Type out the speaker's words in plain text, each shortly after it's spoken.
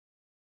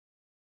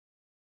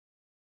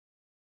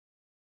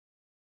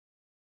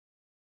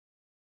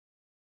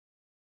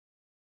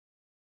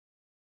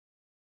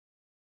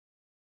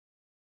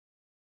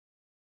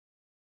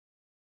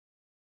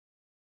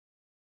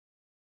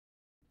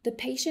The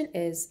patient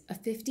is a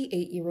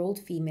 58-year-old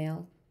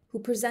female who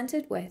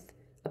presented with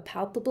a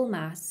palpable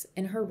mass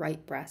in her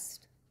right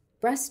breast.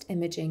 Breast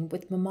imaging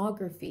with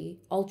mammography,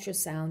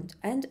 ultrasound,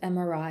 and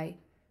MRI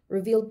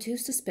revealed 2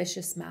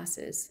 suspicious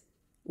masses,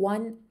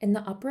 one in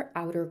the upper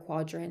outer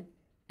quadrant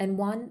and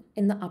one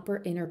in the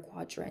upper inner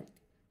quadrant,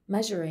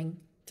 measuring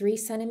 3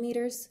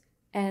 centimeters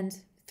and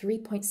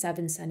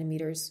 3.7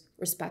 centimeters,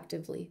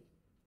 respectively.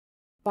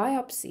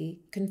 Biopsy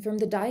confirmed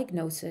the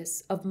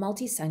diagnosis of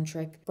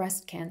multicentric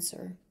breast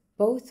cancer.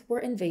 Both were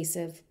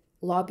invasive,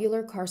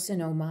 lobular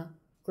carcinoma,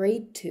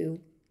 grade 2,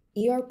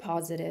 ER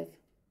positive,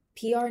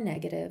 PR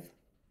negative,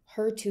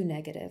 HER2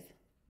 negative.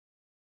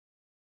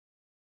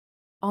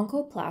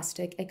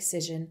 Oncoplastic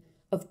excision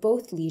of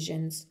both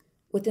lesions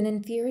with an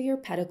inferior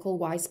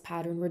pedicle-wise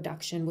pattern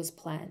reduction was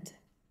planned,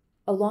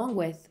 along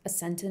with a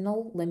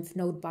sentinel lymph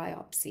node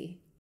biopsy.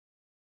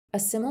 A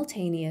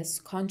simultaneous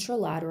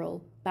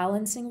contralateral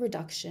balancing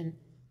reduction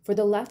for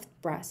the left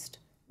breast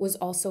was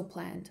also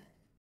planned.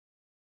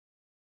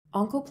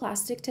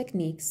 Oncoplastic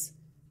techniques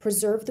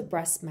preserve the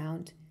breast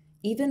mound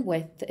even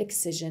with the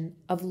excision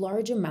of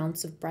large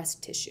amounts of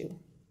breast tissue.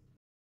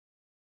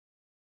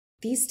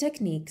 These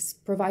techniques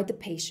provide the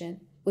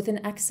patient with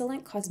an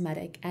excellent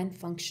cosmetic and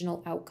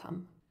functional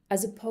outcome,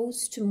 as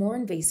opposed to more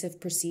invasive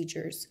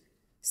procedures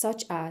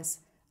such as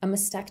a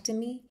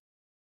mastectomy.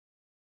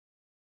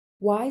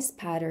 Wise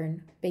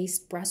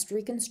pattern-based breast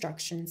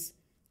reconstructions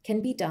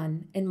can be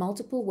done in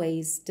multiple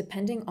ways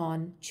depending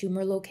on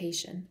tumor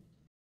location.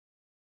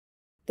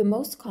 The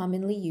most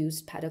commonly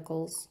used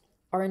pedicles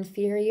are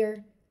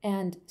inferior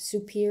and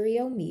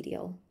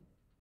superior-medial.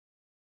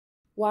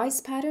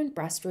 Wise pattern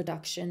breast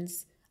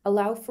reductions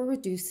allow for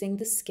reducing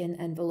the skin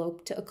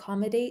envelope to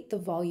accommodate the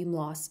volume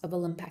loss of a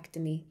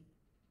lumpectomy.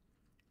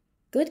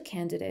 Good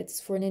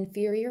candidates for an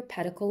inferior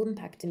pedicle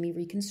lumpectomy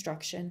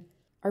reconstruction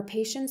are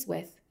patients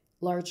with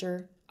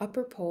larger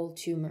upper pole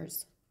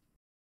tumors.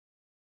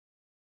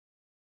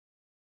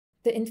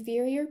 The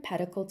inferior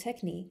pedicle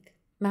technique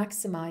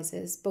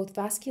maximizes both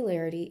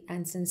vascularity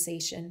and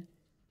sensation,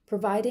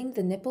 providing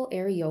the nipple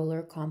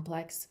areolar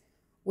complex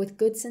with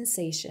good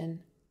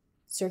sensation,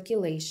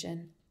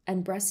 circulation,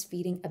 and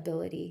breastfeeding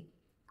ability,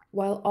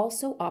 while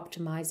also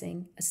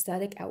optimizing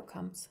aesthetic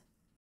outcomes.